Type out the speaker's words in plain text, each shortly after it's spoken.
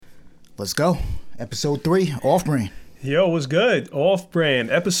Let's go. Episode 3, Off Brand. Yo, what's good? Off Brand,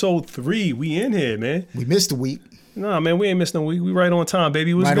 episode 3. We in here, man. We missed a week. Nah, man, we ain't missed no week. We right on time,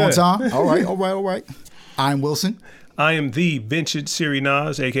 baby. What's Right good? on time. All right. I'm Wilson. I am the Vincent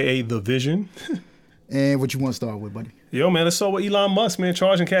Siri-Nas, a.k.a. The Vision. And what you want to start with, buddy? Yo, man, let's start with Elon Musk, man,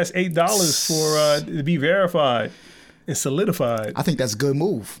 charging cats $8 to be verified and solidified. I think that's a good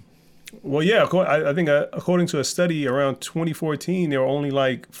move. Well, yeah, I think according to a study around 2014, there were only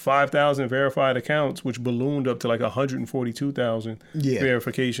like 5,000 verified accounts, which ballooned up to like 142,000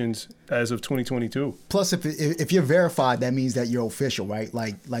 verifications as of 2022. Plus, if you're verified, that means that you're official, right?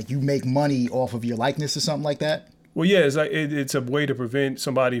 Like you make money off of your likeness or something like that. Well, yeah, it's a way to prevent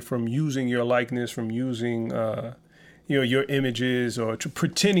somebody from using your likeness, from using your images, or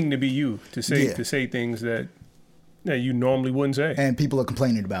pretending to be you to say things that you normally wouldn't say. And people are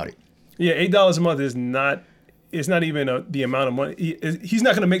complaining about it. Yeah, $8 a month is not. It's not even the amount of money. He's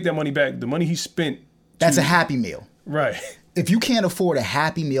not going to make that money back. The money he spent. That's a Happy Meal. Right. If you can't afford a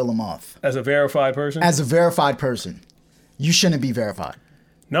Happy Meal a month. As a verified person, you shouldn't be verified.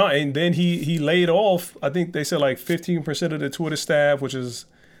 No, and then he laid off, I think they said like 15% of the Twitter staff, which is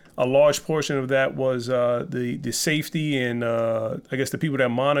a large portion of that was the safety and I guess the people that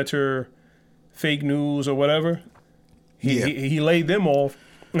monitor fake news or whatever. He laid them off.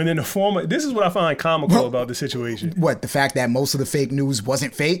 And then this is what I find comical about the situation. What, the fact that most of the fake news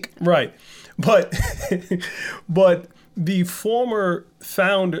wasn't fake? Right. But the former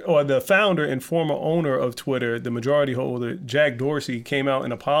founder, or the founder and former owner of Twitter, the majority holder, Jack Dorsey, came out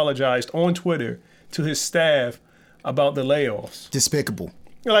and apologized on Twitter to his staff about the layoffs. Despicable.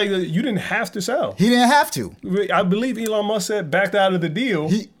 Like, you didn't have to sell. He didn't have to. I believe Elon Musk said backed out of the deal.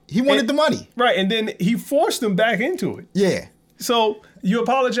 He wanted the money. Right, and then he forced them back into it. Yeah. So you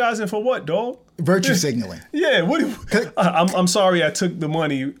apologizing for what, dog? Virtue signaling. Yeah. I'm sorry I took the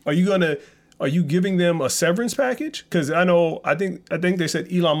money. Are you giving them a severance package? Because I think they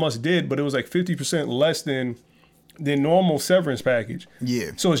said Elon Musk did, but it was like 50% less than normal severance package.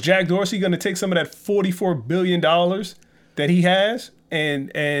 Yeah. So is Jack Dorsey going to take some of that $44 billion that he has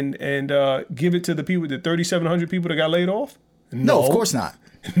and give it to the people, the 3,700 people that got laid off? No, of course not.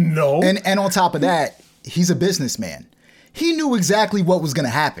 No. And on top of that, he's a businessman. He knew exactly what was going to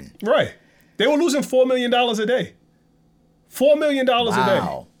happen. Right. They were losing $4 million a day. $4 million a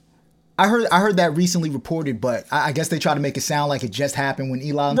day. I heard that recently reported, but I guess they try to make it sound like it just happened when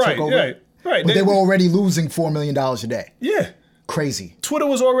Elon took over. Right. But they were already losing $4 million a day. Yeah. Crazy. Twitter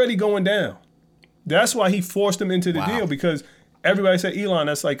was already going down. That's why he forced them into the deal, because everybody said, Elon,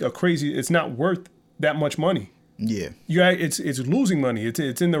 that's like it's not worth that much money. Yeah. It's losing money.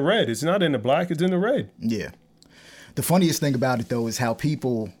 It's in the red. It's not in the black. It's in the red. Yeah. The funniest thing about it, though, is how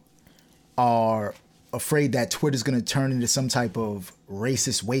people are afraid that Twitter's going to turn into some type of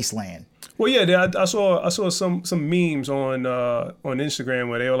racist wasteland. Well, yeah, I saw some memes on Instagram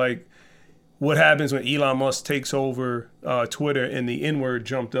where they were like, what happens when Elon Musk takes over Twitter and the N-word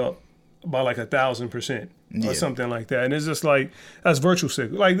jumped up by like 1,000% or something like that. And it's just like, that's virtual sick.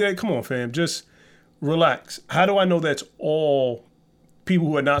 Like, come on, fam, just relax. How do I know that's all people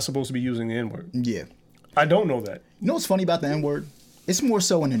who are not supposed to be using the N-word? Yeah. I don't know that. You know what's funny about the N-word? It's more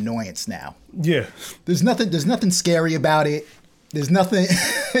so an annoyance now. Yeah. There's nothing scary about it. There's nothing,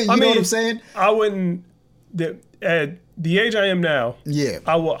 you know what I'm saying? I wouldn't, at the age I am now,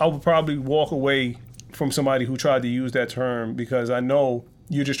 I would probably walk away from somebody who tried to use that term, because I know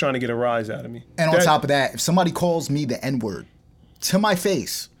you're just trying to get a rise out of me. And on top of that, if somebody calls me the N-word to my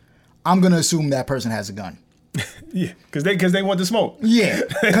face, I'm going to assume that person has a gun. Yeah, because they want to smoke. Yeah,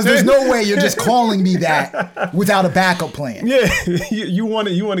 because there's no way you're just calling me that without a backup plan. Yeah, you want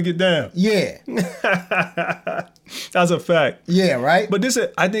to get down. Yeah, that's a fact. Yeah, right. But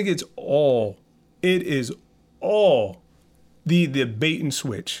I think it is all the bait and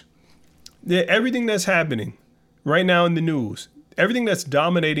switch. Everything that's happening right now in the news, everything that's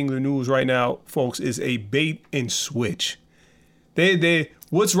dominating the news right now, folks, is a bait and switch.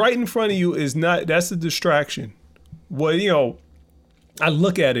 What's right in front of you that's the distraction. Well, I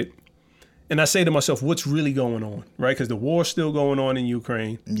look at it and I say to myself, what's really going on, right? Because the war's still going on in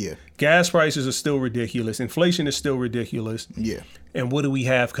Ukraine. Yeah. Gas prices are still ridiculous. Inflation is still ridiculous. Yeah. And what do we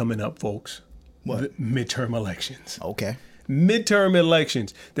have coming up, folks? What? The midterm elections. Okay. Midterm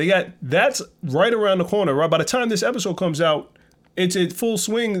elections. That's right around the corner, right? By the time this episode comes out, it's at full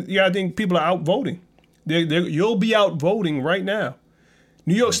swing. Yeah, I think people are out voting. You'll be out voting right now.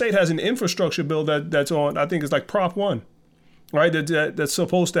 New York State has an infrastructure bill that's on, I think it's like Prop 1, right? That's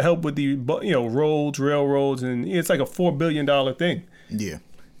supposed to help with the roads, railroads, and it's like a $4 billion thing. Yeah.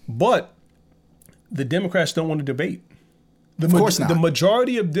 But the Democrats don't want to debate. Of course not. The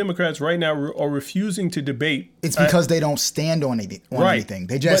majority of Democrats right now are refusing to debate. It's because they don't stand on anything.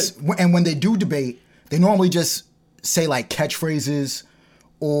 They just, and when they do debate, they normally just say like catchphrases,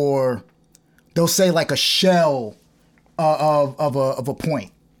 or they'll say like a shell of a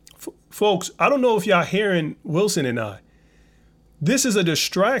point. Folks, I don't know if y'all hearing Wilson and I. This is a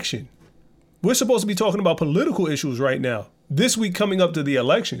distraction. We're supposed to be talking about political issues right now. This week coming up to the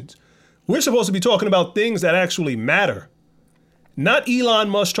elections. We're supposed to be talking about things that actually matter. Not Elon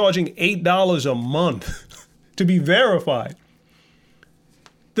Musk charging $8 a month to be verified.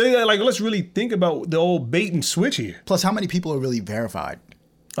 Let's really think about the old bait and switch here. Plus, how many people are really verified?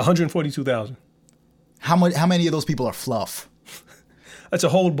 142,000. How many of those people are fluff? That's a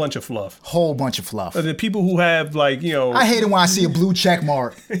whole bunch of fluff. Whole bunch of fluff. The people who have I hate it when I see a blue check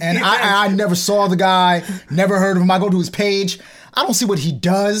mark and I never saw the guy, never heard of him. I go to his page. I don't see what he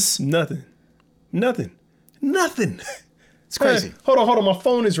does. Nothing. It's crazy. Hey, hold on. My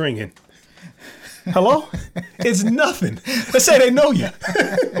phone is ringing. Hello? It's nothing. Let's say they know you.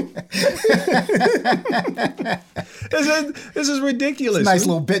 This is ridiculous. It's a nice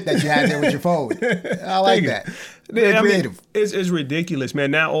little bit that you had there with your phone. I like that. Very creative. It's ridiculous,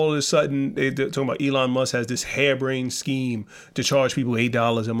 man. Now all of a sudden they're talking about Elon Musk has this harebrained scheme to charge people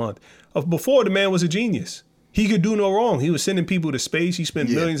 $8 a month. Before, the man was a genius. He could do no wrong. He was sending people to space. He spent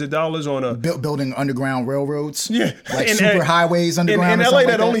millions of dollars on building underground railroads. Yeah, like super highways underground. In LA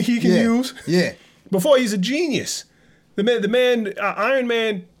that only he can use. Yeah. Before, he's a genius. The man, Iron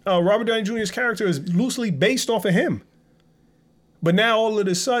Man, Robert Downey Jr.'s character is loosely based off of him. But now all of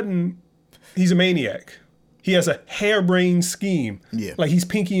a sudden, he's a maniac. He has a harebrained scheme. Yeah. Like he's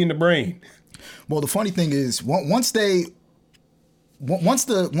Pinky in the Brain. Well, the funny thing is, once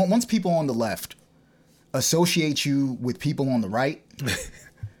people on the left associate you with people on the right,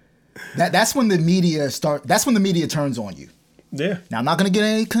 that's when the media turns on you. Yeah. Now, I'm not going to get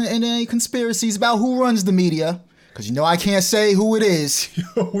any conspiracies about who runs the media, because I can't say who it is.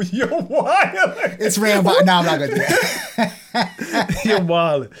 You're wild. It's ran by. No, I'm not going to do that. You're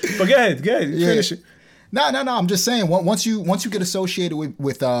wild. But go ahead. Finish it. No. I'm just saying, once you get associated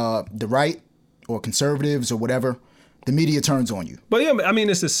with the right or conservatives or whatever, the media turns on you. But yeah, I mean,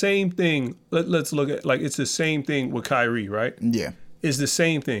 it's the same thing. Let's look at, it's the same thing with Kyrie, right? Yeah. It's the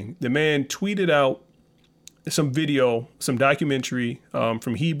same thing. The man tweeted out some video, some documentary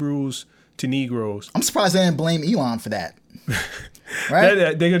from Hebrews to Negroes. I'm surprised they didn't blame Elon for that.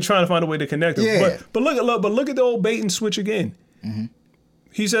 Right? They're trying to find a way to connect them. Yeah. But look at the old bait and switch again. Mm-hmm.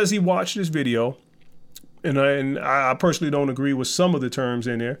 He says he watched this video, and I personally don't agree with some of the terms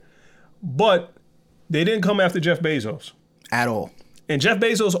in there, but they didn't come after Jeff Bezos at all. And Jeff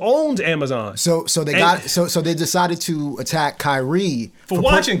Bezos owns Amazon. So they decided to attack Kyrie for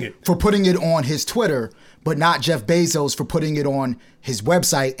watching it, for putting it on his Twitter, but not Jeff Bezos for putting it on his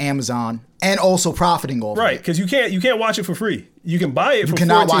website, Amazon, and also profiting off of it. Right, because you can't watch it for free. You can buy it. You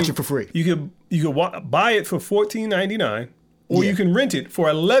cannot watch it for free. You can buy it for $14.99, or you can rent it for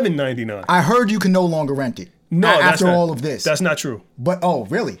 $11.99. I heard you can no longer rent it. No, after all of this, that's not true. But oh,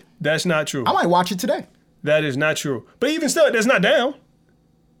 really? That's not true. I might watch it today. That is not true. But even still, that's not down.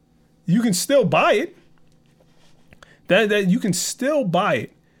 You can still buy it. That you can still buy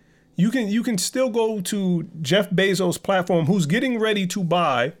it. You can still go to Jeff Bezos' platform, who's getting ready to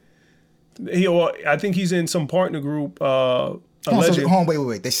buy. I think he's in some partner group. Hold on,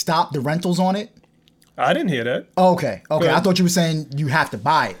 wait. They stopped the rentals on it? I didn't hear that. Oh, okay. I thought you were saying you have to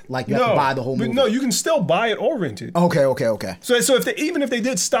buy it. Like you have to buy the whole movie. No, you can still buy it or rent it. Okay. So even if they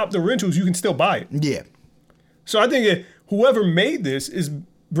did stop the rentals, you can still buy it. Yeah. So I think whoever made this is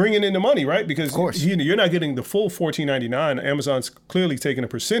bringing in the money, right? Because of course. You're not getting the full $14.99. Amazon's clearly taking a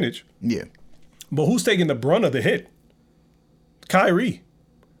percentage. Yeah. But who's taking the brunt of the hit? Kyrie.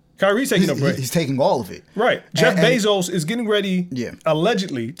 Kyrie's taking the brunt. He's taking all of it. Right. Jeff Bezos is getting ready,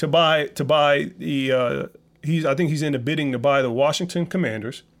 allegedly, to buy the. I think he's in the bidding to buy the Washington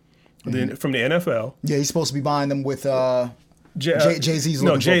Commanders, from the NFL. Yeah, he's supposed to be buying them with. Jay-Z's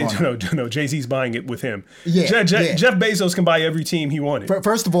Jay-Z's buying it with him. Yeah, Jeff Bezos can buy every team he wanted.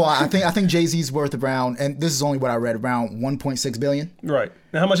 First of all, I think Jay-Z's worth around, and this is only what I read, around $1.6 billion. Right.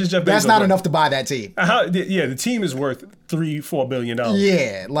 Now, how much is Jeff Bezos? That's not enough to buy that team. The team is worth $3-4 billion.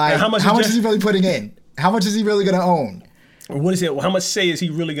 Yeah, like how much is he really putting in? How much is he really going to own? What is it? How much say is he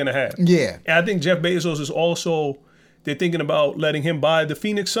really going to have? Yeah. And I think Jeff Bezos is also. They're thinking about letting him buy the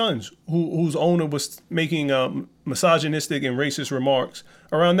Phoenix Suns, whose owner was making misogynistic and racist remarks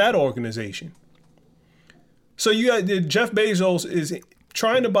around that organization. So you got Jeff Bezos is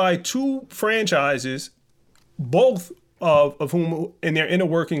trying to buy two franchises, both of whom in their inner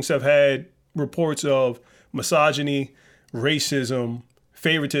workings have had reports of misogyny, racism,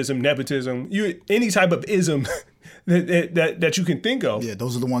 favoritism, nepotism, any type of ism that you can think of. Yeah,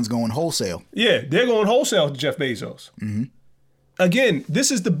 those are the ones going wholesale. Yeah, they're going wholesale to Jeff Bezos. Mm-hmm. Again,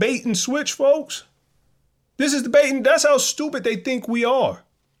 this is the bait and switch, folks. This is the bait, and that's how stupid they think we are.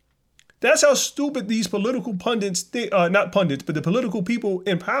 That's how stupid these political pundits think, not pundits, but the political people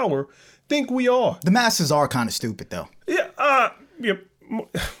in power think we are. The masses are kind of stupid, though. Yeah, yeah.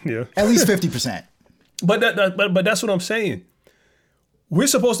 At least 50%. But that's what I'm saying. We're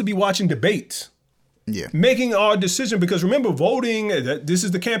supposed to be watching debates. Yeah. Making our decision, because remember, voting, this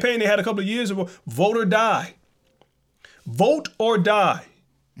is the campaign they had a couple of years ago, vote or die. Vote or die.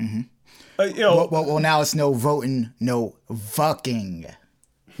 Mm-hmm. Well, now it's no voting, no fucking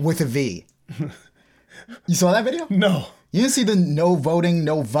with a V. You saw that video? No. You didn't see the no voting,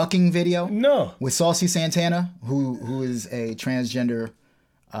 no fucking video? No. With Saucy Santana, who is a transgender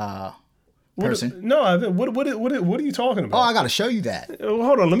person. No, what are you talking about? Oh, I got to show you that.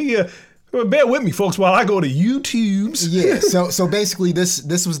 Hold on, let me bear with me, folks, while I go to YouTube's. Yeah, so basically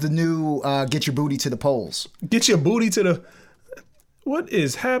this was the new get your booty to the polls. Get your booty to the... What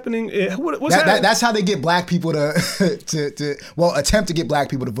is happening? What's happening? That's how they get black people to attempt to get black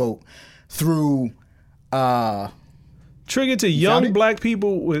people to vote through... Trigger to young black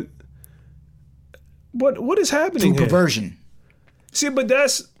people with... What is happening through perversion. See, but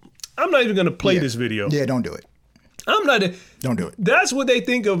that's... I'm not even going to play this video. Yeah, don't do it. Don't do it. That's what they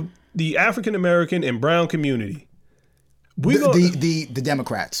think of the African American and brown community. The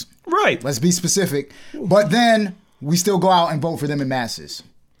Democrats. Right. Let's be specific. But then we still go out and vote for them in masses.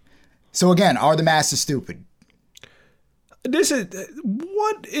 So again, are the masses stupid? This is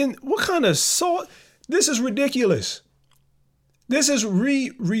what kind of salt? This is ridiculous. This is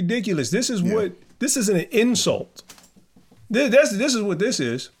ridiculous. This is this is an insult. This is what this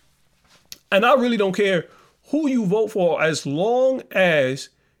is. And I really don't care who you vote for as long as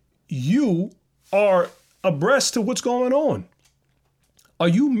you are abreast to what's going on. Are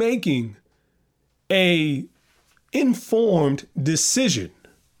you making a informed decision?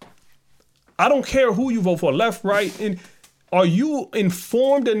 I don't care who you vote for, left, right. Are you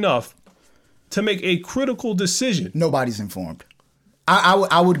informed enough to make a critical decision? Nobody's informed.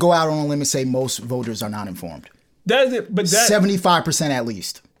 I would go out on a limb and say most voters are not informed. That's it, but 75% at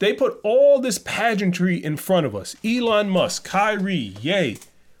least. They put all this pageantry in front of us. Elon Musk, Kyrie, Ye.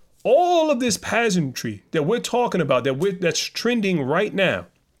 All of this pageantry that we're talking about, that's trending right now,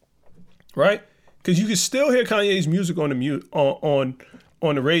 right? Because you can still hear Kanye's music on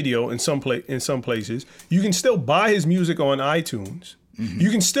the radio in some places. You can still buy his music on iTunes. Mm-hmm. You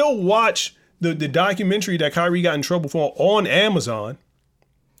can still watch the documentary that Kyrie got in trouble for on Amazon.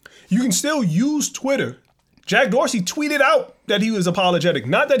 You can still use Twitter. Jack Dorsey tweeted out that he was apologetic,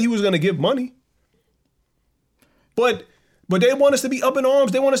 not that he was going to give money. But they want us to be up in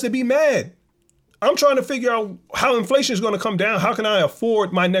arms. They want us to be mad. I'm trying to figure out how inflation is going to come down. How can I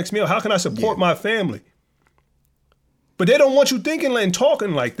afford my next meal? How can I support my family? But they don't want you thinking and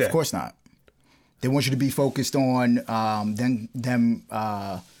talking like that. Of course not. They want you to be focused on them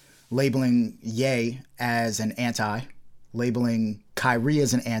labeling Ye as an anti, labeling Kyrie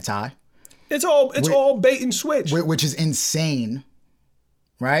as an anti. It's all bait and switch. Which is insane,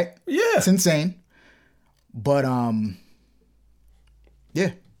 right? Yeah. It's insane. But,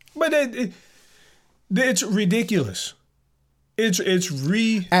 yeah. But it's ridiculous. It's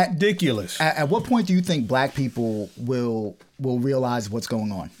ridiculous. At what point do you think black people will realize what's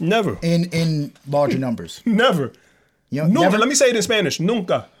going on? Never. In larger numbers? Never. You know, Nunca. never? Let me say it in Spanish.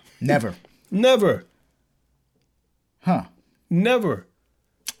 Nunca. Never. Never. Huh. Never.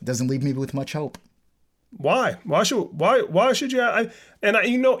 Doesn't leave me with much hope. Why? Why should you?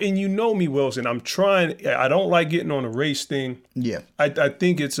 You know me, Wilson. I'm trying. I don't like getting on a race thing. Yeah. I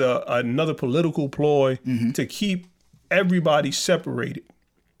think it's another political ploy to keep everybody separated.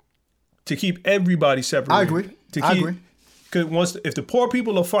 I agree. I agree. Because if the poor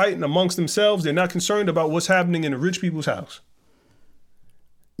people are fighting amongst themselves, they're not concerned about what's happening in the rich people's house.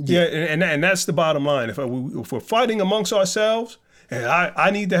 Yeah, and that's the bottom line. If we're fighting amongst ourselves, and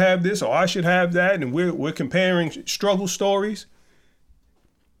I need to have this or I should have that, and we're comparing struggle stories,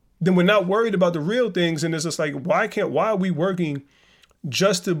 then we're not worried about the real things. And it's just like, why are we working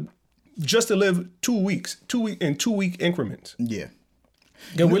just to live 2 weeks, 2 week increments? Yeah.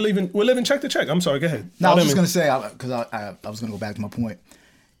 Yeah, we're living check to check. I'm sorry, go ahead. No, I was just gonna say, because I was gonna go back to my point.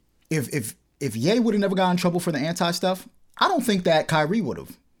 If Ye would have never gotten in trouble for the anti stuff, I don't think that Kyrie would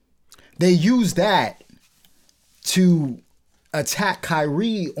have. They used that to attack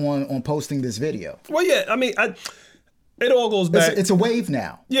Kyrie on posting this video. Well, yeah, I mean, it all goes back. It's a wave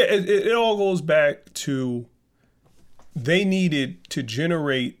now. Yeah, it all goes back to they needed to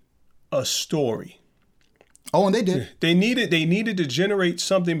generate a story. Oh, and they did. They needed to generate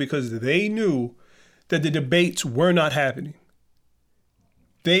something because they knew that the debates were not happening.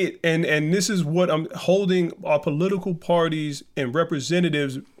 And this is what I'm holding our political parties and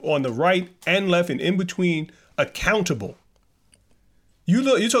representatives on the right and left and in between accountable.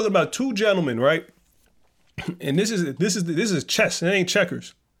 You're talking about two gentlemen, right? And this is chess. It ain't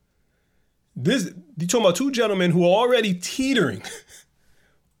checkers. You're talking about two gentlemen who are already teetering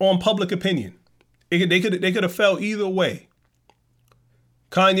on public opinion. They could have fell either way.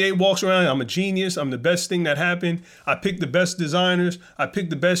 Kanye walks around, I'm a genius, I'm the best thing that happened. I pick the best designers, I pick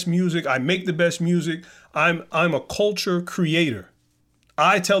the best music, I make the best music. I'm a culture creator.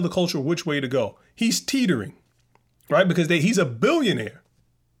 I tell the culture which way to go. He's teetering, right? Because he's a billionaire.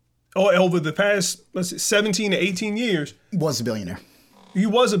 Over the past, 17 to 18 years. Was a billionaire. He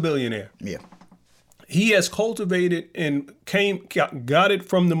was a billionaire. Yeah. He has cultivated and got it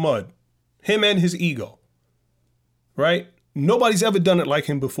from the mud. Him and his ego, right? Nobody's ever done it like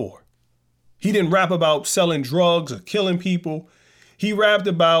him before. He didn't rap about selling drugs or killing people. He rapped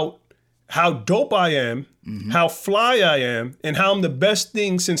about how dope I am, how fly I am, and how I'm the best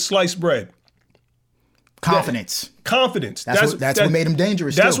thing since sliced bread. Confidence. Confidence. That's what made him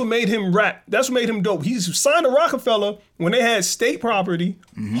dangerous. That's what made him rap. That's what made him dope. He's signed to Rockefeller when they had state property,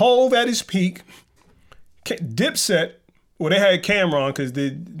 Hove at his peak, Dipset. Well, they had Cameron because they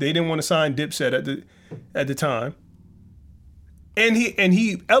didn't want to sign Dipset at the time, and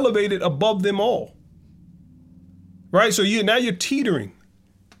he elevated above them all. Right, so now you're teetering.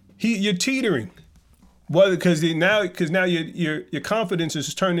 You're teetering, well, because now your confidence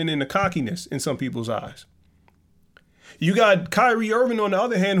is turning into cockiness in some people's eyes. You got Kyrie Irving on the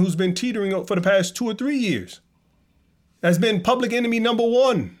other hand, who's been teetering for the past 2 or 3 years. That's been public enemy number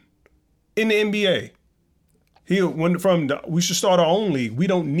 1 in the NBA. We should start our own league. We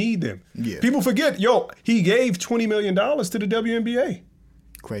don't need them. Yeah. People forget, he gave $20 million to the WNBA.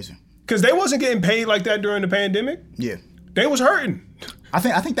 Crazy. Because they wasn't getting paid like that during the pandemic. Yeah. They was hurting. I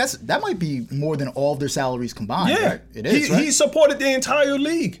think that might be more than all of their salaries combined. Yeah. Right? It is, right? He supported the entire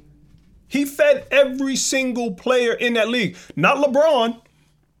league. He fed every single player in that league. Not LeBron.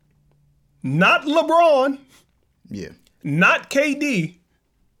 Yeah. Not KD.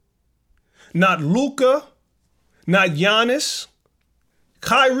 Not Luka. Not Giannis.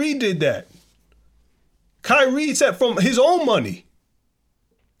 Kyrie did that. Kyrie said from his own money,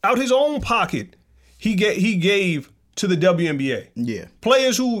 out his own pocket, he gave to the WNBA. Yeah.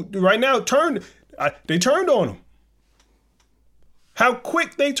 Players who right now turned on him. How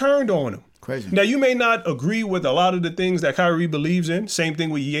quick they turned on him. Crazy. Now you may not agree with a lot of the things that Kyrie believes in. Same thing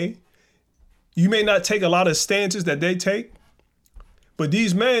with Ye. You may not take a lot of stances that they take, but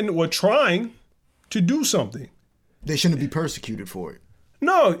these men were trying to do something. They shouldn't be persecuted for it.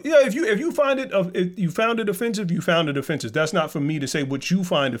 No, yeah. If you found it offensive, you found it offensive. That's not for me to say what you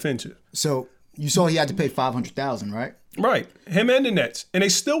find offensive. So you saw he had to pay $500,000, right? Right. Him and the Nets, and they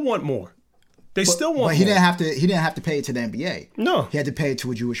still want more. But he didn't have to. He didn't have to pay it to the NBA. No, he had to pay it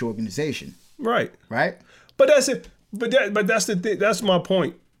to a Jewish organization. Right. Right. But that's it. But that's the thing. That's my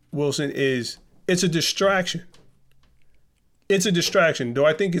point, Wilson. Is it's a distraction. It's a distraction. Do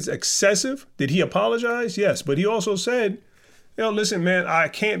I think it's excessive? Did he apologize? Yes, but he also said, listen, man, I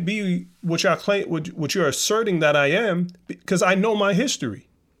can't be what y'all claim, what you're asserting that I am, because I know my history.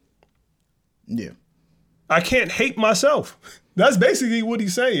 Yeah. I can't hate myself. That's basically what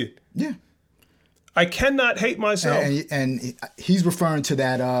he's saying. Yeah. I cannot hate myself. And he's referring to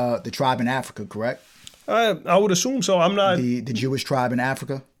that the tribe in Africa, correct? I would assume so. I'm not the Jewish tribe in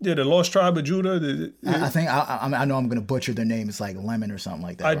Africa. Yeah, the lost tribe of Judah. I think I know I'm going to butcher their name. It's like Lemon or something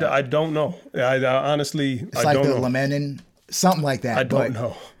like that. Right? I don't know. I honestly, it's like the Lemenin, something like that. I don't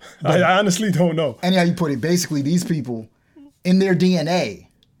know. I honestly don't know. Anyhow you put it, basically these people, in their DNA,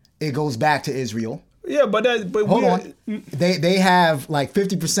 it goes back to Israel. Yeah, but hold on. They have like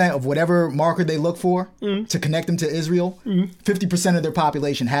 50% of whatever marker they look for to connect them to Israel. 50% of their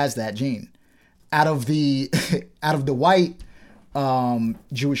population has that gene. Out of the white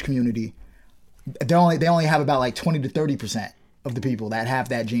Jewish community, they only have about like 20 to 30% of the people that have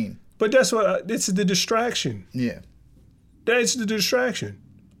that gene. But that's what it's the distraction. Yeah, that's the distraction.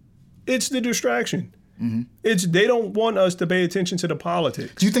 It's the distraction. Mm-hmm. They don't want us to pay attention to the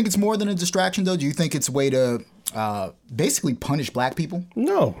politics. Do you think it's more than a distraction though? Do you think it's a way to basically punish black people?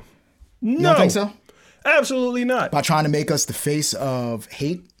 No. You don't think so? Absolutely not. By trying to make us the face of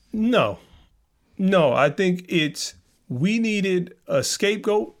hate? No, I think we needed a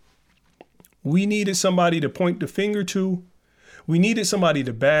scapegoat. We needed somebody to point the finger to. We needed somebody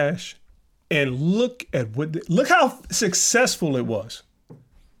to bash. And look how successful it was.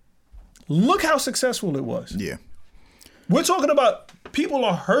 Look how successful it was. Yeah. We're talking about people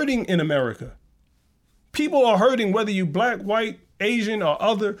are hurting in America. People are hurting, whether you black, white, Asian, or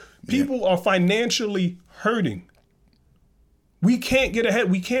other. People are financially hurting. We can't get ahead.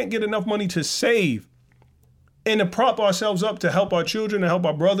 We can't get enough money to save and to prop ourselves up to help our children, to help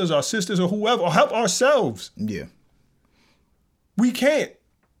our brothers, our sisters, or whoever, or help ourselves. Yeah. We can't.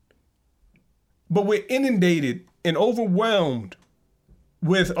 But we're inundated and overwhelmed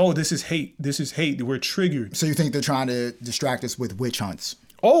with, oh, this is hate. This is hate. We're triggered. So you think they're trying to distract us with witch hunts?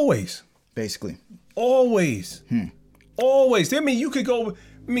 Always. Basically. Always. Always. I mean, you could go,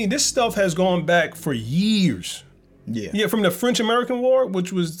 this stuff has gone back for years. Yeah, from the French-American War,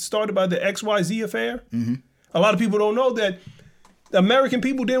 which was started by the XYZ affair. Mm-hmm. A lot of people don't know that the American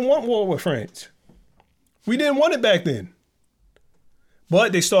people didn't want war with France. We didn't want it back then.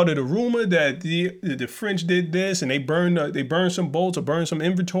 But they started a rumor that the French did this, and they burned some boats or burned some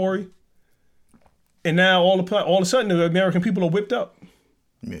inventory. And now all of a sudden the American people are whipped up.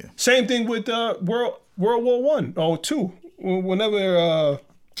 Yeah. Same thing with World War I or II. Whenever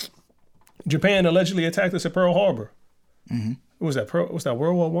Japan allegedly attacked us at Pearl Harbor. Mm-hmm. Was that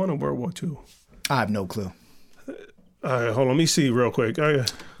World War I or World War II? I have no clue. All right, hold on. Let me see real quick.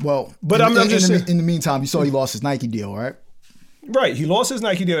 Well, but in the meantime, you saw he lost his Nike deal, right? Right, he lost his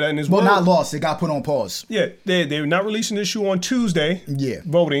Nike deal. And not lost. It got put on pause. Yeah, they're not releasing this shoe on Tuesday. Yeah.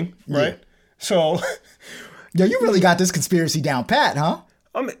 Voting, right? Yeah. So. Yeah, you really got this conspiracy down pat, huh?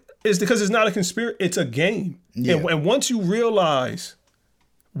 It's because it's not a conspiracy. It's a game. Yeah. And once you realize...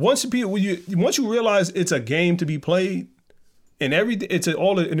 Once you realize it's a game to be played, and everything, it's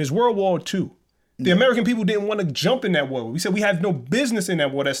World War II. The American people didn't want to jump in that war. We said we have no business in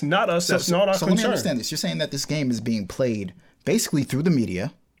that war. That's not us. That's not our concern. So let me understand this. You're saying that this game is being played basically through the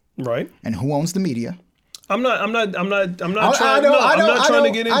media, right? And who owns the media? I'm not trying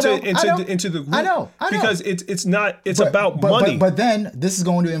to get into the group. I know. Because it's about money. But then this is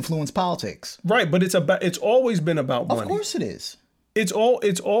going to influence politics, right? But it's always been about money. Of course it is. It's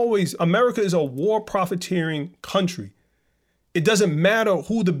always, America is a war profiteering country. It doesn't matter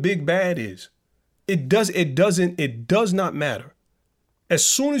who the big bad is. It does not matter. As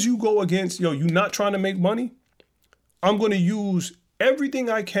soon as you go against, you're not trying to make money, I'm going to use everything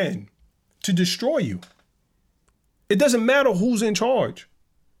I can to destroy you. It doesn't matter who's in charge.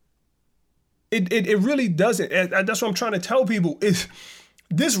 It really doesn't. That's what I'm trying to tell people is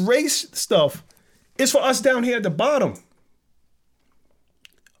this race stuff is for us down here at the bottom.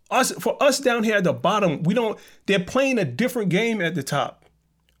 For us down here at the bottom, they're playing a different game at the top.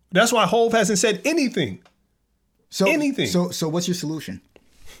 That's why Hov hasn't said anything. So what's your solution?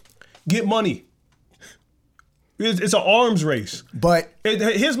 Get money. It's an arms race. But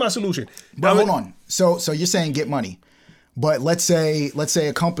here's my solution. But hold on. So you're saying get money. But let's say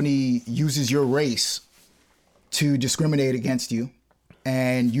a company uses your race to discriminate against you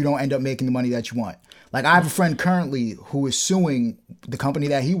and you don't end up making the money that you want. Like, I have a friend currently who is suing the company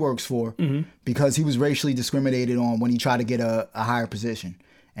that he works for because he was racially discriminated on when he tried to get a higher position,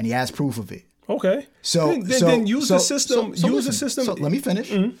 and he has proof of it. Okay. Then use the system. So let me finish.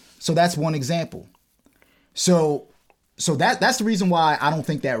 Mm-hmm. So that's one example. So that's the reason why I don't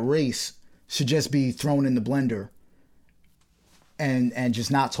think that race should just be thrown in the blender and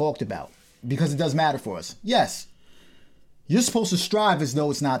just not talked about, because it does matter for us. Yes, you're supposed to strive as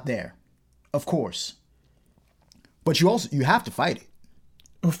though it's not there, of course. But you have to fight it.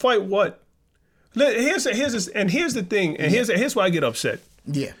 Fight what? Here's the thing, and here's why I get upset.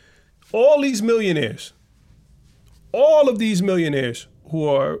 Yeah. All of these millionaires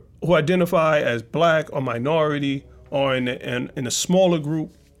who identify as black or minority or in a smaller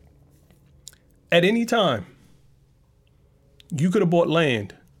group, at any time, you could have bought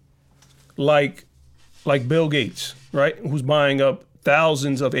land like Bill Gates, right? Who's buying up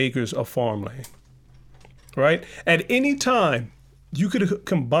thousands of acres of farmland. Right? At any time, you could have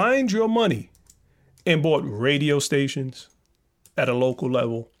combined your money and bought radio stations at a local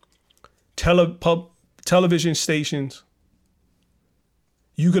level, television stations.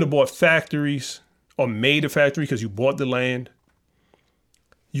 You could have bought factories or made a factory because you bought the land.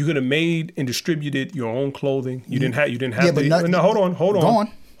 You could have made and distributed your own clothing. You didn't have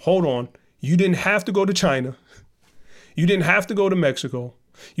hold on. You didn't have to go to China. You didn't have to go to Mexico.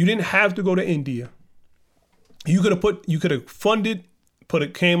 You didn't have to go to India. You could have funded,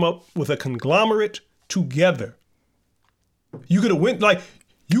 came up with a conglomerate together. You could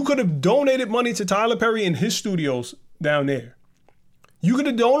have donated money to Tyler Perry and his studios down there. You could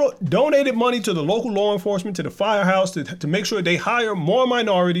have donated money to the local law enforcement, to the firehouse, to make sure they hire more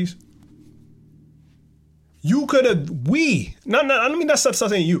minorities. You could have, I mean, that's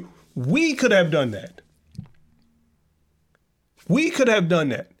saying you. We could have done that. We could have done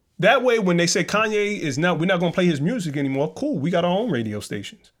that. That way, when they say Kanye is now, we're not going to play his music anymore, cool. We got our own radio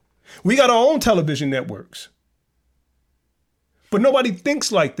stations. We got our own television networks. But nobody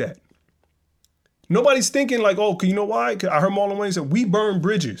thinks like that. Nobody's thinking like, oh, you know why? 'Cause I heard Marlon Wayne say, we burn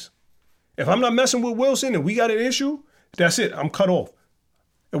bridges. If I'm not messing with Wilson and we got an issue, that's it. I'm cut off.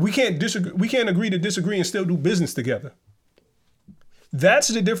 And we can't disagree. We can't agree to disagree and still do business together. That's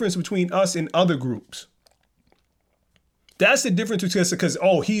the difference between us and other groups. That's the difference because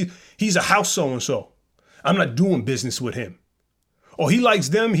he's a house so-and-so. I'm not doing business with him. Or he likes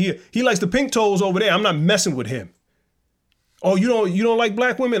them here. He likes the pink toes over there. I'm not messing with him. Oh, you don't like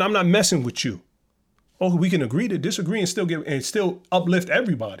black women? I'm not messing with you. Oh, we can agree to disagree and still uplift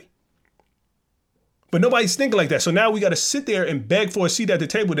everybody. But nobody's thinking like that. So now we got to sit there and beg for a seat at the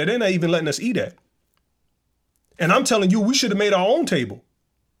table that they're not even letting us eat at. And I'm telling you, we should have made our own table.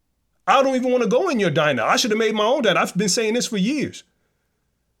 I don't even want to go in your diner. I should have made my own diner. I've been saying this for years.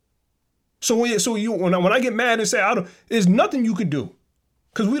 So when I get mad and say there's nothing you could do,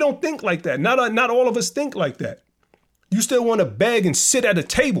 because we don't think like that. Not all of us think like that. You still want to beg and sit at a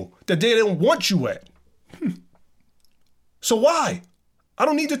table that they don't want you at. So why? I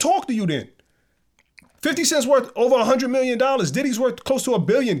don't need to talk to you then. 50 Cent's worth over $100 million. Diddy's worth close to $1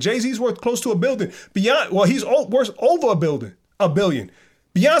 billion. Jay-Z's worth close to $1 billion. He's worth over $1 billion.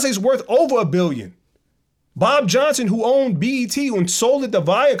 Beyonce's worth over $1 billion. Bob Johnson, who owned BET and sold it to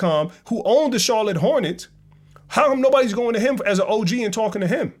Viacom, who owned the Charlotte Hornets, how come nobody's going to him as an OG and talking to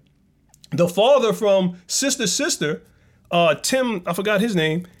him? The father from Sister Sister, Tim, I forgot his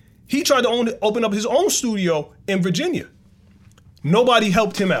name, he tried to open up his own studio in Virginia. Nobody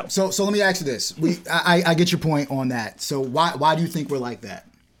helped him out. So let me ask you this. I get your point on that. So why do you think we're like that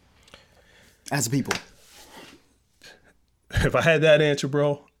as a people? If I had that answer,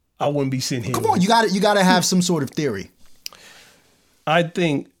 bro, I wouldn't be sitting here. Come on, you got to have some sort of theory. I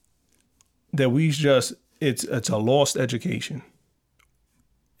think that it's a lost education.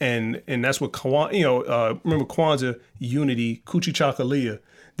 And that's what remember Kwanzaa, unity, Kuchichagulia.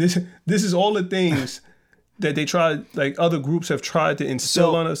 This is all the things that they tried, like other groups have tried to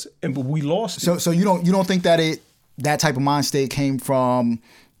instill on us, but we lost it. So you don't think that type of mind state came from,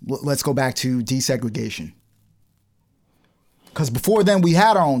 let's go back to desegregation? Because before then we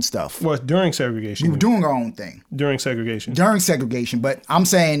had our own stuff. Well, during segregation. We were doing our own thing. During segregation. But I'm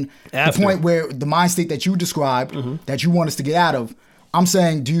saying after. The point where the mind state that you described, that you want us to get out of, I'm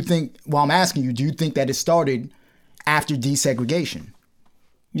saying, I'm asking you, do you think that it started after desegregation?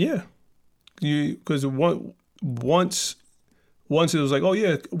 Yeah. Because once it was like, oh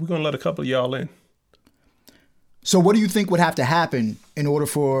yeah, we're going to let a couple of y'all in. So what do you think would have to happen in order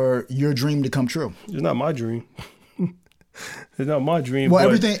for your dream to come true? It's not my dream. It's not my dream. Well,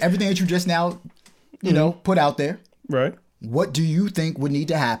 everything that you just now, put out there. Right. What do you think would need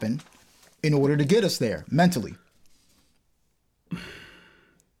to happen in order to get us there mentally?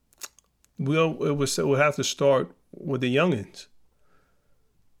 We'll have to start with the youngins.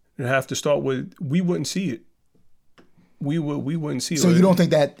 It have to start with, we wouldn't see it. We wouldn't see it. So you don't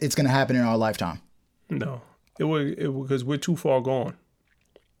think that it's going to happen in our lifetime? No, it would because we're too far gone.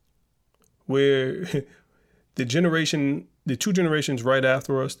 We're the two generations right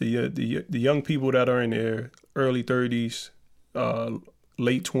after us, the young people that are in their early 30s,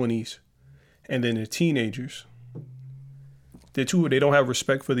 late 20s, and then the teenagers. They don't have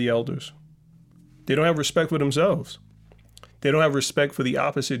respect for the elders. They don't have respect for themselves. They don't have respect for the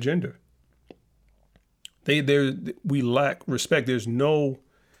opposite gender. We lack respect. There's no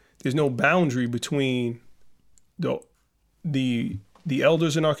boundary between the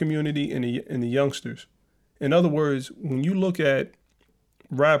elders in our community and the youngsters. In other words, when you look at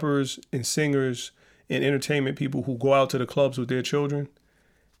rappers and singers and entertainment people who go out to the clubs with their children,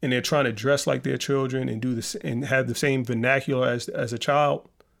 and they're trying to dress like their children and do this and have the same vernacular as a child,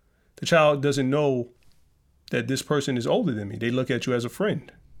 the child doesn't know that this person is older than me. They look at you as a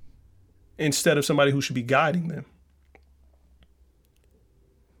friend instead of somebody who should be guiding them.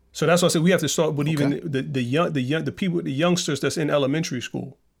 So that's why I said we have to start with even the people, the youngsters that's in elementary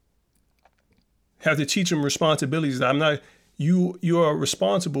school. Have to teach them responsibilities. That you are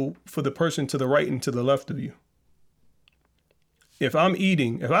responsible for the person to the right and to the left of you. If I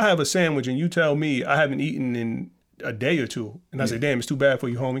have a sandwich and you tell me I haven't eaten in a day or two, and I say, damn, it's too bad for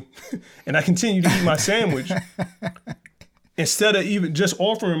you, homie, and I continue to eat my sandwich, instead of even just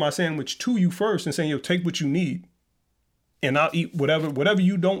offering my sandwich to you first and saying, yo, take what you need, and I'll eat whatever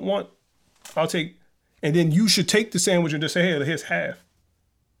you don't want, I'll take, and then you should take the sandwich and just say, hey, here's half.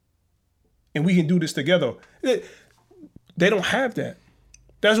 and we can do this together. They don't have that.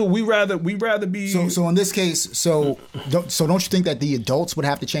 That's what we rather be. So in this case, don't you think that the adults would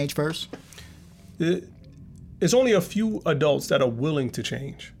have to change first? It's only a few adults that are willing to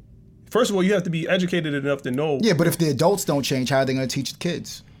change. First of all, you have to be educated enough to know. Yeah, but if the adults don't change, how are they going to teach the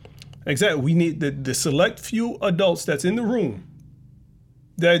kids? Exactly. We need the select few adults that's in the room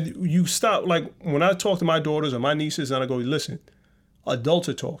that you stop. Like when I talk to my daughters or my nieces, and I go, listen, adults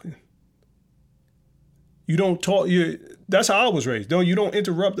are talking. You don't talk. That's how I was raised. You don't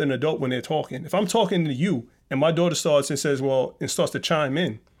interrupt an adult when they're talking. If I'm talking to you and my daughter starts and says, and starts to chime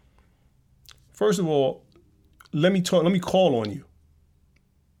in. First of all, let me talk. Let me call on you.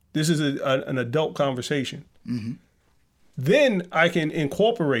 This is an adult conversation. Mm-hmm. Then I can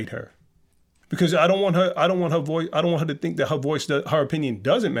incorporate her, because I don't want her voice. I don't want her to think that her opinion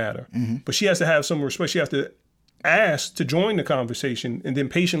doesn't matter. Mm-hmm. But she has to have some respect. She has to ask to join the conversation and then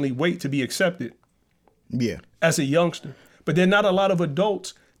patiently wait to be accepted. Yeah. As a youngster. But there are not a lot of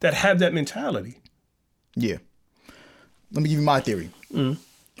adults that have that mentality. Yeah. Let me give you my theory. Mm.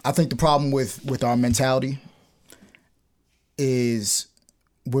 I think the problem with our mentality is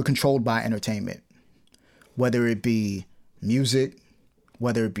we're controlled by entertainment, whether it be music,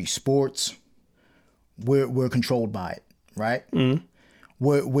 whether it be sports. We're controlled by it, right? Mm.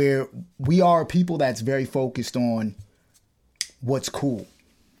 We are people that's very focused on what's cool,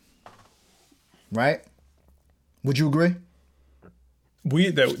 right? Would you agree?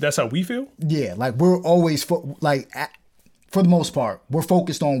 That's how we feel? Yeah, like we're always for the most part, we're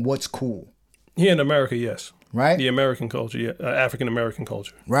focused on what's cool. Here in America, yes. Right? The American culture, yeah, African American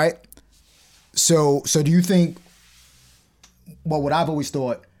culture. Right? So do you think what I've always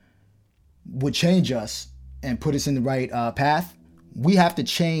thought would change us and put us in the right path? We have to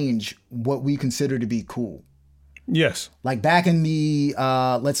change what we consider to be cool. Yes. Like back in the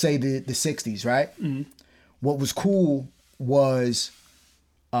let's say the 60s, right? Mm-hmm. What was cool was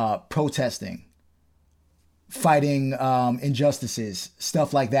protesting, fighting injustices,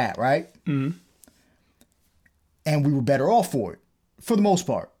 stuff like that, right? Mm-hmm. And we were better off for it, for the most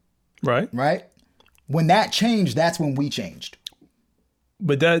part. Right. Right? When that changed, that's when we changed.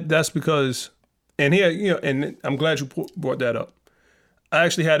 But that's because, and here, and I'm glad you brought that up. I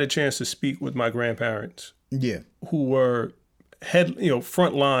actually had a chance to speak with my grandparents. Yeah. Who were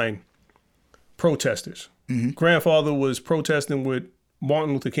frontline protesters. Mm-hmm. Grandfather was protesting with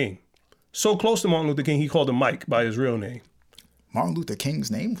Martin Luther King. So close to Martin Luther King, he called him Mike by his real name. Martin Luther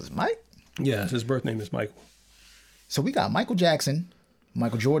King's name was Mike? Yes, his birth name is Michael. So we got Michael Jackson,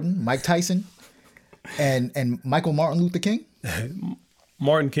 Michael Jordan, Mike Tyson, and Michael Martin Luther King?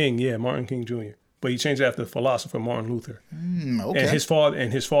 Martin King Jr. But he changed it after the philosopher Martin Luther. Okay.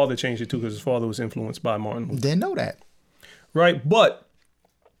 And his father changed it too because his father was influenced by Martin Luther. Didn't know that. Right, but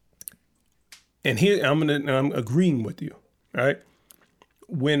and here I'm agreeing with you, right?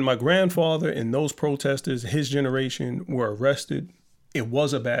 When my grandfather and those protesters, his generation, were arrested, it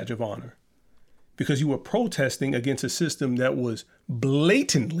was a badge of honor because you were protesting against a system that was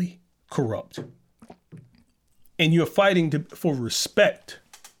blatantly corrupt. And you're fighting for respect,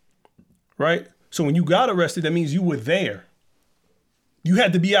 right? So when you got arrested, that means you were there. You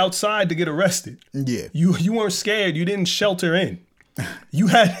had to be outside to get arrested. Yeah. You weren't scared. You didn't shelter in. You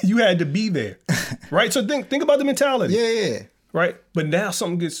had to be there, right? So think about the mentality. Yeah. Right? But now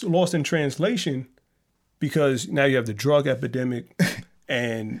something gets lost in translation because now you have the drug epidemic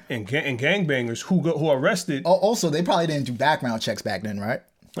and gangbangers who are arrested. Also, they probably didn't do background checks back then, right?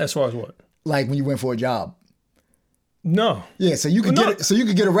 As far as what? Like when you went for a job. No. Yeah, so you could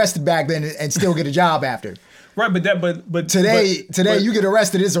get arrested back then and still get a job after. Right, but today you get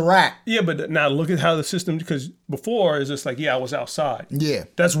arrested, it's a wrap. Yeah, but now look at how the system, because before it's just like, yeah, I was outside. Yeah.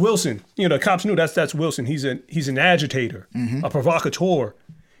 That's Wilson. The cops knew that's Wilson. He's an agitator, a provocateur.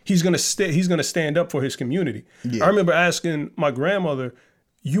 He's gonna stand up for his community. Yeah. I remember asking my grandmother,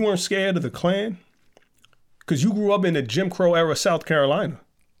 you weren't scared of the Klan? Because you grew up in the Jim Crow era South Carolina.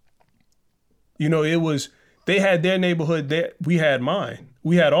 They had their neighborhood, we had mine.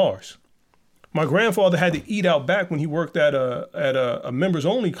 We had ours. My grandfather had to eat out back when he worked at a members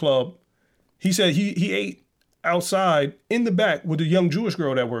only club. He said he ate outside in the back with a young Jewish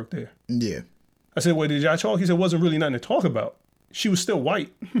girl that worked there. Yeah. I said, well, did y'all talk? He said, wasn't really nothing to talk about. She was still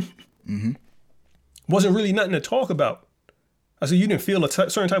white. Mm-hmm. Wasn't really nothing to talk about. I said, you didn't feel a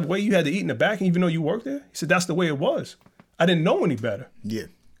certain type of way? You had to eat in the back even though you worked there? He said, that's the way it was. I didn't know any better. Yeah.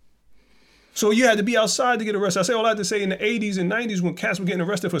 So you had to be outside to get arrested. I say all that to say in the 80s and 90s when cats were getting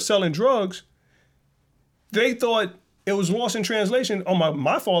arrested for selling drugs, they thought it was lost in translation. Oh,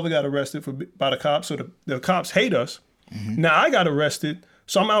 my father got arrested by the cops, so the cops hate us. Mm-hmm. Now I got arrested,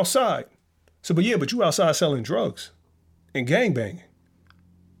 so I'm outside. So, but you outside selling drugs and gangbanging.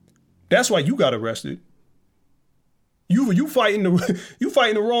 That's why you got arrested. You fighting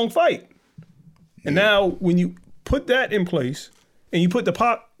the wrong fight. And now when you put that in place and you put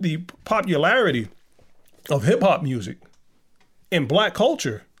the popularity of hip hop music in black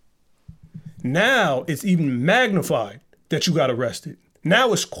culture, now it's even magnified that you got arrested.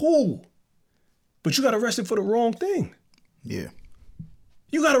 Now it's cool, but you got arrested for the wrong thing. Yeah.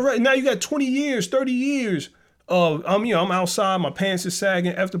 Now you got 20 years, 30 years of, I'm outside, my pants is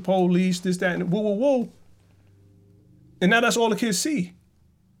sagging, F the police, this, that, and woo. And now that's all the kids see.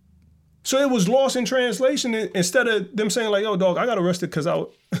 So it was lost in translation. Instead of them saying like, yo, dog, I got arrested because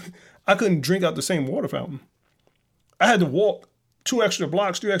I couldn't drink out the same water fountain. I had to walk 2 extra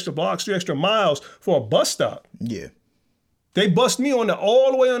blocks, 3 extra miles for a bus stop. Yeah. They bust me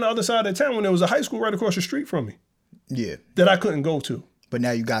all the way on the other side of town when there was a high school right across the street from me. Yeah. That I couldn't go to. But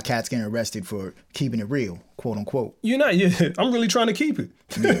now you got cats getting arrested for keeping it real, quote unquote. I'm really trying to keep it.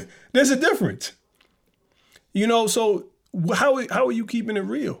 Yeah. There's a difference. So how are you keeping it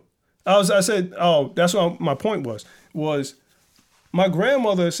real? That's what my point was my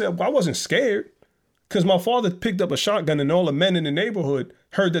grandmother said, well, I wasn't scared because my father picked up a shotgun and all the men in the neighborhood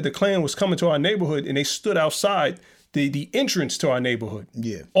heard that the Klan was coming to our neighborhood and they stood outside the entrance to our neighborhood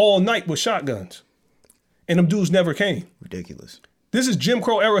all night with shotguns. And them dudes never came. Ridiculous. This is Jim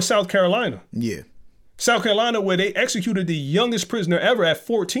Crow era South Carolina. Yeah. South Carolina, where they executed the youngest prisoner ever at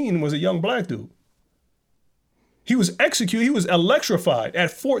 14, was a young black dude. He was executed, he was electrified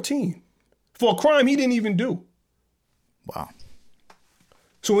at 14 for a crime he didn't even do. Wow.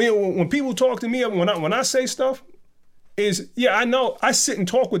 So when people talk to me, when I say stuff, I know, I sit and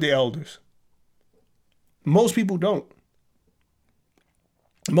talk with the elders. Most people don't.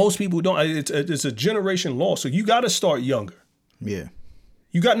 It's a generation lost. So you got to start younger. Yeah.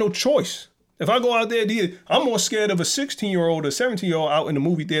 You got no choice. If I go out there, I'm more scared of a 16-year-old or 17-year-old out in the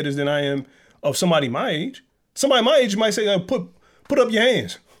movie theaters than I am of somebody my age. Somebody my age might say, put up your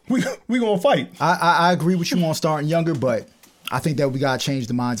hands. We gonna fight. I agree with you on starting younger, but I think that we gotta change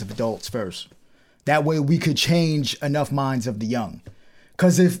the minds of adults first. That way we could change enough minds of the young.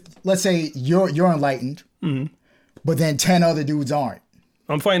 Because if, let's say, you're enlightened, but then 10 other dudes aren't.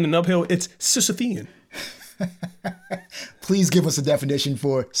 I'm fighting an uphill. It's Sisyphean. Please give us a definition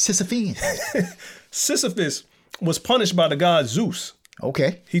for Sisyphean. Sisyphus was punished by the god Zeus.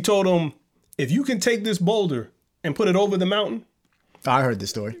 Okay. He told him, if you can take this boulder and put it over the mountain. I heard this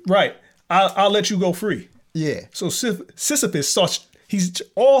story. Right. I'll let you go free. Yeah. So Sisyphus sought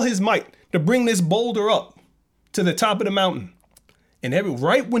all his might to bring this boulder up to the top of the mountain. And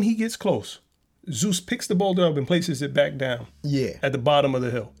right when he gets close, Zeus picks the boulder up and places it back down. Yeah. At the bottom of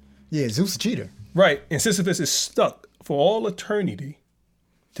the hill. Yeah, Zeus a cheater. Right. And Sisyphus is stuck for all eternity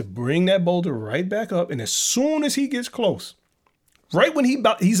to bring that boulder right back up. And as soon as he gets close, right when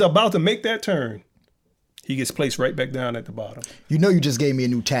he's about to make that turn, he gets placed right back down at the bottom. You know you just gave me a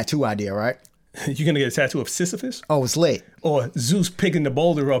new tattoo idea, right? You're going to get a tattoo of Sisyphus? Oh, it's lit. Or Zeus picking the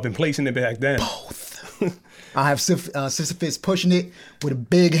boulder up and placing it back down? Both. I have Sisyphus pushing it with a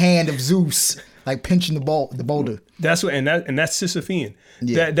big hand of Zeus, like pinching the boulder. That's what, and that's Sisyphean.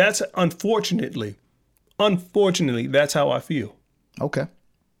 Yeah. That's unfortunately, that's how I feel. Okay.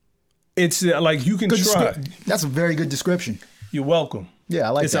 It's like you can good try. That's a very good description. You're welcome. Yeah,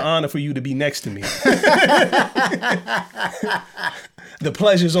 I like it's that. It's an honor for you to be next to me. The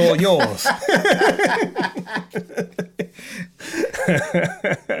pleasure's all yours. All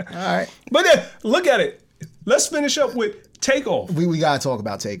right. But then, look at it. Let's finish up with Takeoff. We got to talk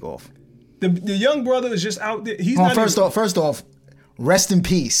about Takeoff. The young brother is just out there. He's first off, rest in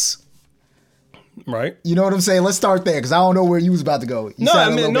peace. Right. You know what I'm saying? Let's start there because I don't know where you was about to go. You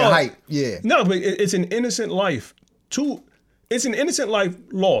sounded a little bit hype. Yeah. No, but it's an innocent life. It's an innocent life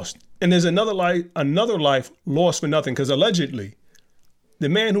lost, and there's another life lost for nothing because allegedly, the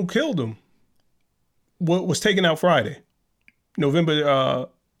man who killed him was taken out Friday, November.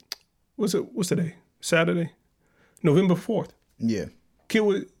 What's today? Saturday, November 4th. Yeah.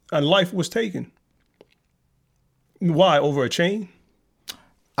 A life was taken. Why? Over a chain?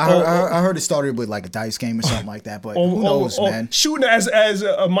 I heard it started with like a dice game or something like that, but who knows, man? Shooting as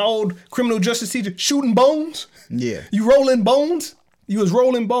my old criminal justice teacher, shooting bones. Yeah. You rolling bones? You was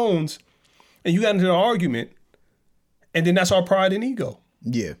rolling bones, and you got into an argument, and then that's our pride and ego.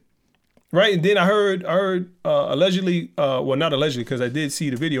 Yeah. Right? And then I heard allegedly, well, not allegedly, because I did see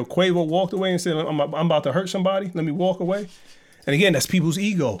the video, Quavo walked away and said, I'm about to hurt somebody. Let me walk away. And again, that's people's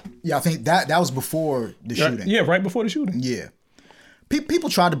ego. Yeah, I think that was before the shooting. Yeah, right before the shooting. Yeah. People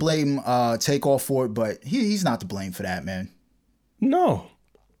tried to blame Takeoff for it, but he's not to blame for that, man. No.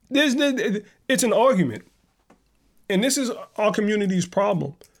 It's an argument. And this is our community's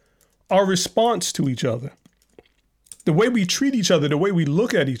problem. Our response to each other. The way we treat each other, the way we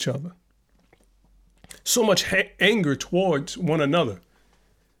look at each other. So much anger towards one another.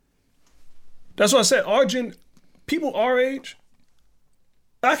 That's why I said, people our age,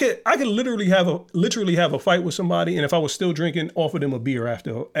 I could literally have a fight with somebody, and if I was still drinking, offer them a beer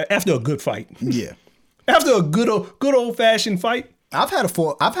after a good fight. Yeah. After a good old fashioned fight. I've had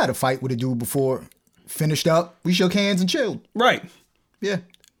a fight with a dude before. Finished up, we shook hands and chilled. Right. Yeah.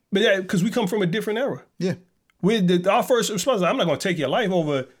 But yeah, because we come from a different era. Yeah. Our first response, I'm not going to take your life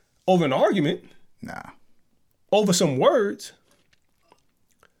over an argument. Nah. Over some words.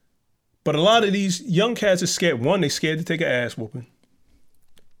 But a lot of these young cats are scared. One, they scared to take an ass whooping.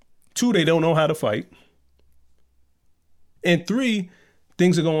 Two, they don't know how to fight. And three,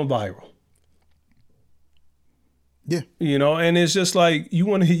 things are going viral. Yeah. You know, and it's just like you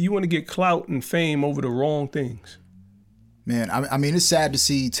want to get clout and fame over the wrong things. Man, I mean, it's sad to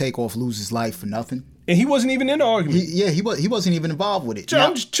see Takeoff lose his life for nothing. And he wasn't even in the argument. He wasn't even involved with it.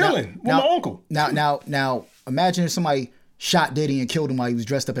 I'm just chilling with my uncle. Now, imagine if somebody shot Diddy and killed him while he was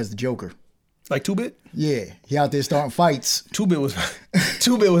dressed up as the Joker. Like 2-Bit? Yeah, he out there starting fights. 2-Bit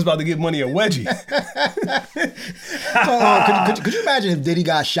was about to give money a wedgie. Could you imagine if Diddy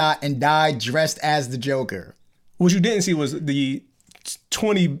got shot and died dressed as the Joker? What you didn't see was the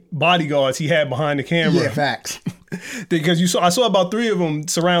 20 bodyguards he had behind the camera. Yeah, facts. Because I saw about 3 of them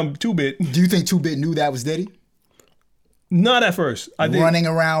surround 2-Bit. Do you think 2-Bit knew that was Diddy? Not at first. I think running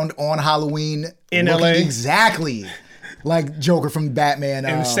around on Halloween in LA, exactly like Joker from Batman,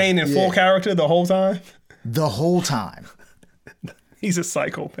 and staying in full character the whole time. The whole time. He's a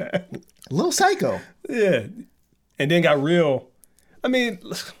psychopath. A little psycho. Yeah, and then got real. I mean,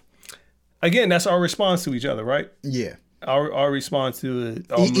 again, that's our response to each other, right? Yeah. Our response to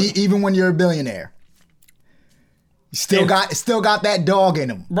even when you're a billionaire, still got that dog in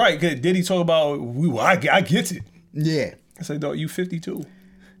him. Right? Diddy talk about I get it. Yeah. I say, dog, you 52.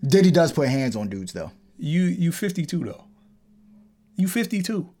 Diddy does put hands on dudes though. You 52 though. You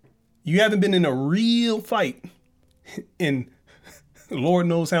 52. You haven't been in a real fight in Lord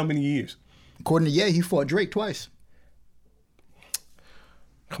knows how many years. According to Ye, he fought Drake twice.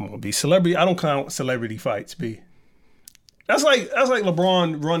 Come on, B. Celebrity. I don't count celebrity fights, B. That's like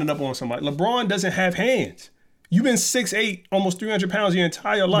LeBron running up on somebody. LeBron doesn't have hands. You've been 6'8", almost 300 pounds your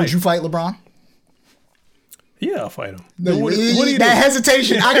entire life. Would you fight LeBron? Yeah, I'll fight him. No, what did he do? That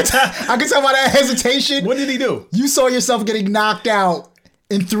hesitation. I can tell by that hesitation. What did he do? You saw yourself getting knocked out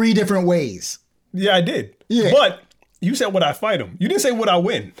in 3 different ways. Yeah, I did. Yeah. But you said, would I fight him? You didn't say, would I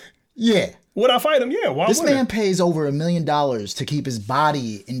win? Yeah. Would I fight him? Yeah. Why this man pays over $1 million to keep his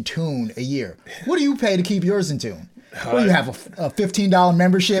body in tune a year. What do you pay to keep yours in tune? What do you have, a $15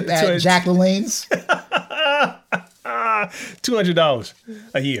 membership at Jack LaLanne's? $200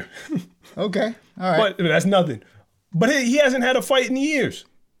 a year. Okay. All right. But that's nothing. But he hasn't had a fight in years.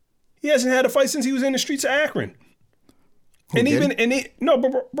 He hasn't had a fight since he was in the streets of Akron.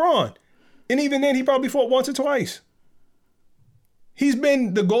 Braun. And even then, he probably fought once or twice. He's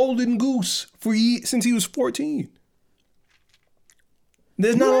been the golden goose since he was 14.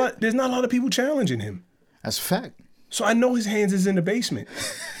 There's not a lot of people challenging him. That's a fact. So I know his hands is in the basement.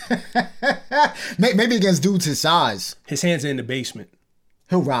 Maybe against dudes his size. His hands are in the basement.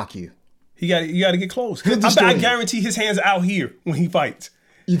 He'll rock you. You got to get close. I guarantee his hands are out here when he fights.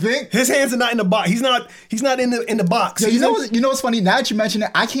 You think? His hands are not in the box. He's not in the box. Yeah, you know what's funny? Now that you mention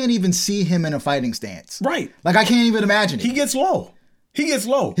it, I can't even see him in a fighting stance. Right. Like I can't even imagine it. He gets low. He's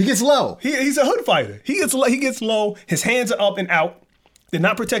a hood fighter. He gets low. His hands are up and out. They're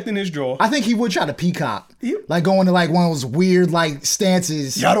not protecting his jaw. I think he would try to peacock. Like going to like one of those weird like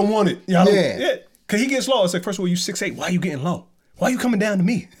stances. Y'all don't want it. Yeah. Cause he gets low. It's like, first of all, you 6'8". Why are you getting low? Why are you coming down to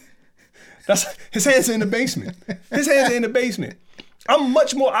me? His hands are in the basement. I'm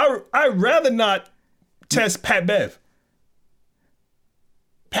much more. I'd rather not test Pat Bev.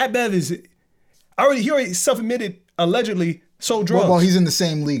 Pat Bev is he already self-admitted allegedly sold drugs. Well, he's in the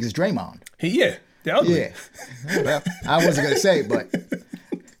same league as Draymond. The other. Yeah. Well, I wasn't gonna say it, but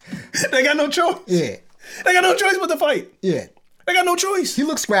they got no choice. Yeah. They got no choice but to fight. Yeah. They got no choice. He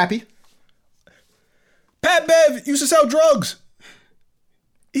looks scrappy. Pat Bev used to sell drugs.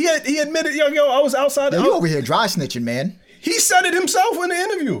 He admitted, I was outside. You over here dry snitching, man. He said it himself in the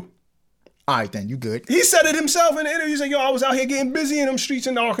interview. All right, then. You good. He said it himself in the interview. He said, I was out here getting busy in them streets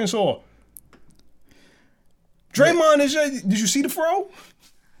in Arkansas. Draymond, did you see the fro?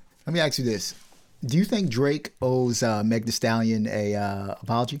 Let me ask you this. Do you think Drake owes Meg Thee Stallion a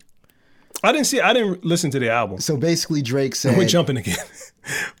apology? I didn't listen to the album. So basically, Drake said, "We're jumping again."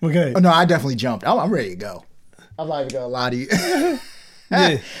 Okay. Oh, no, I definitely jumped. I'm ready to go. I'm not even gonna lie to you.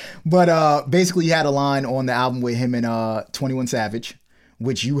 Yeah. But basically, he had a line on the album with him and 21 Savage,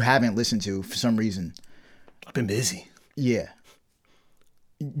 which you haven't listened to for some reason. I've been busy. Yeah.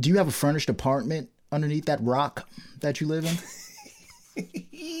 Do you have a furnished apartment underneath that rock that you live in?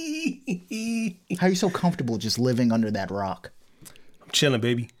 How are you so comfortable just living under that rock? I'm chilling,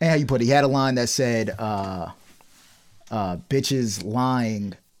 baby. And how you put it, he had a line that said, bitches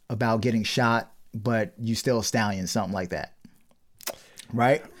lying about getting shot, but you still a stallion, something like that.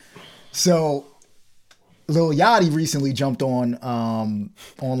 Right? So Lil Yachty recently jumped on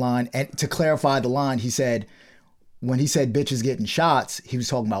online, and to clarify the line, he said, when he said bitches getting shots, he was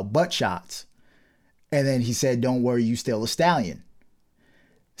talking about butt shots. And then he said, don't worry, you still a stallion.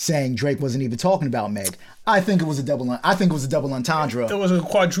 Saying Drake wasn't even talking about Meg. I think it was a double entendre. It was a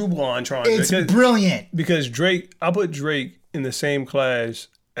quadruple entendre. It's brilliant. Because Drake, I put Drake in the same class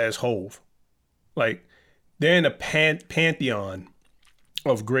as Hove. Like, they're in a pantheon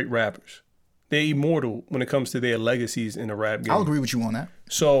of great rappers. They're immortal when it comes to their legacies in the rap game. I'll agree with you on that.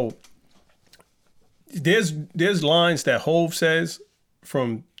 So there's lines that Hove says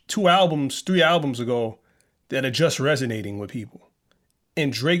from 3 albums ago that are just resonating with people.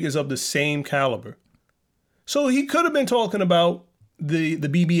 And Drake is of the same caliber. So he could have been talking about the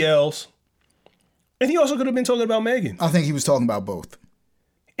BBLs. And he also could have been talking about Megan. I think he was talking about both.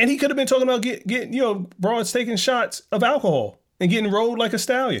 And he could have been talking about getting broads taking shots of alcohol and getting rolled like a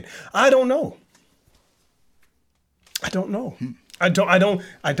stallion. I don't know. I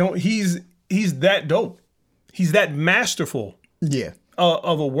don't. He's that dope. He's that masterful. Yeah.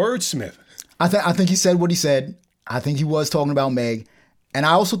 Of a wordsmith. I think he said what he said. I think he was talking about Meg. And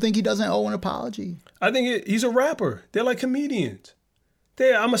I also think he doesn't owe an apology. I think he's a rapper. They're like comedians.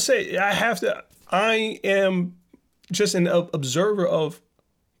 I'm going to say, I am just an observer of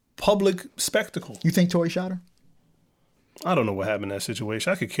public spectacle. You think Tory shot her? I don't know what happened in that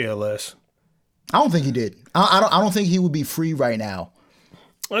situation. I could care less. I don't think he did. I don't think he would be free right now.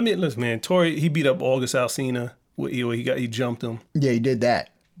 I mean, listen, man, Tory, he beat up August Alsina. He jumped him. Yeah, he did that.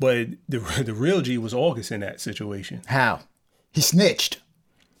 But the real G was August in that situation. How? He snitched.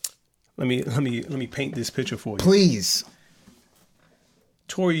 Let me paint this picture for you. Please.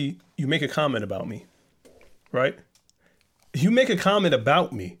 Tory, you make a comment about me, right? You make a comment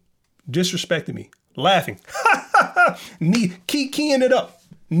about me, disrespecting me, laughing, keying it up,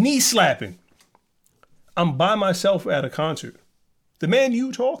 knee slapping. I'm by myself at a concert. The man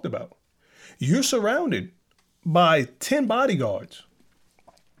you talked about. You're surrounded by 10 bodyguards.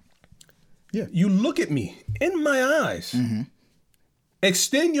 Yeah. You look at me in my eyes. Mm-hmm.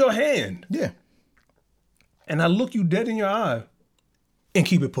 Extend your hand. Yeah. And I look you dead in your eye and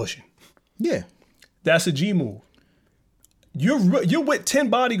keep it pushing. Yeah. That's a G move. You're with 10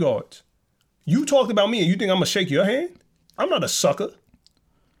 bodyguards. You talked about me and you think I'm going to shake your hand? I'm not a sucker.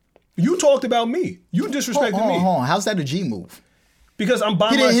 You talked about me. You disrespected me. Hold on. How's that a G move? Because I'm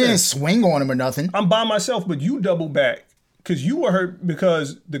by myself. He didn't swing on him or nothing. I'm by myself, but you double back because you were hurt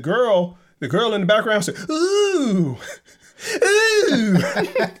because the girl in the background said, ooh. Ooh.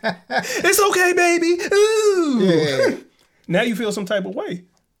 It's okay, baby. Ooh. Yeah. Now you feel some type of way.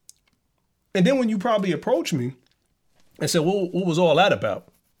 And then when you probably approach me and said, what was all that about?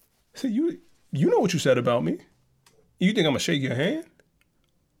 I said, you know what you said about me. You think I'm going to shake your hand?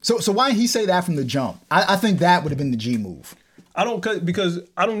 So why didn't he say that from the jump? I think that would have been the G move. Because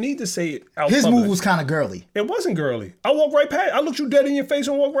I don't need to say it out His public. move was kind of girly. It wasn't girly. I walked right past. I looked you dead in your face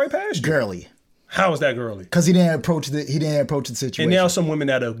and walked right past you. Girly. How is that girly? Because he didn't approach the situation. And now some women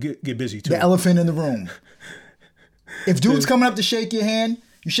that'll get busy too. The elephant in the room. If dude's coming up to shake your hand,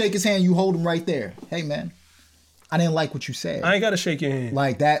 you shake his hand, you hold him right there. Hey man, I didn't like what you said. I ain't gotta shake your hand.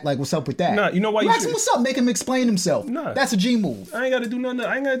 Like that, like what's up with that? Nah, you know why ask him what's up, make him explain himself. Nah. That's a G move. I ain't gotta do none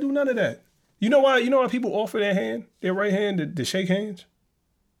of that. You know why people offer their hand, their right hand to shake hands?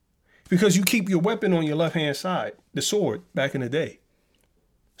 Because you keep your weapon on your left hand side, the sword, back in the day.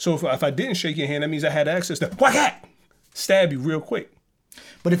 So if I didn't shake your hand, that means I had access to whack, stab you real quick.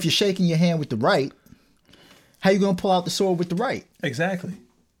 But if you're shaking your hand with the right, how you gonna pull out the sword with the right? Exactly.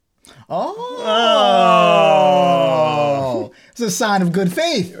 Oh. It's a sign of good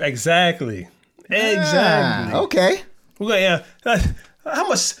faith. Exactly. Okay. Yeah. How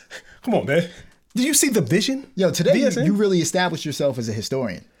much? Come on, man. Did you see the vision? Yo, today you really established yourself as a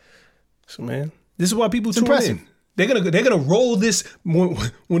historian. So, man, this is why people tune in. They're gonna roll this when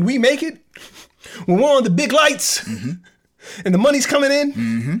we make it. When we're on the big lights and the money's coming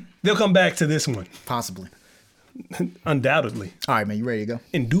in, they'll come back to this one. Possibly. Undoubtedly. All right, man. You ready to go?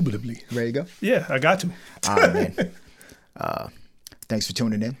 Indubitably. Ready to go? Yeah, I got to. All right, man. Thanks for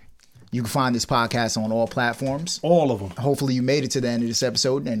tuning in. You can find this podcast on all platforms. All of them. Hopefully you made it to the end of this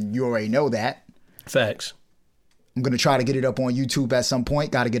episode, and you already know that. Facts. I'm going to try to get it up on YouTube at some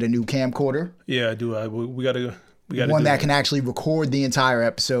point. Got to get a new camcorder. Yeah, I do. We got to one that can actually record the entire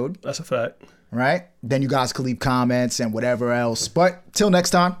episode. That's a fact. Right? Then you guys can leave comments and whatever else. But till next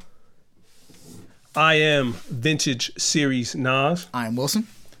time. I am Vintage Series Nas. I am Wilson.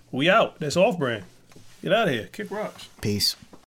 We out. That's Off Brand. Get out of here. Kick rocks. Peace.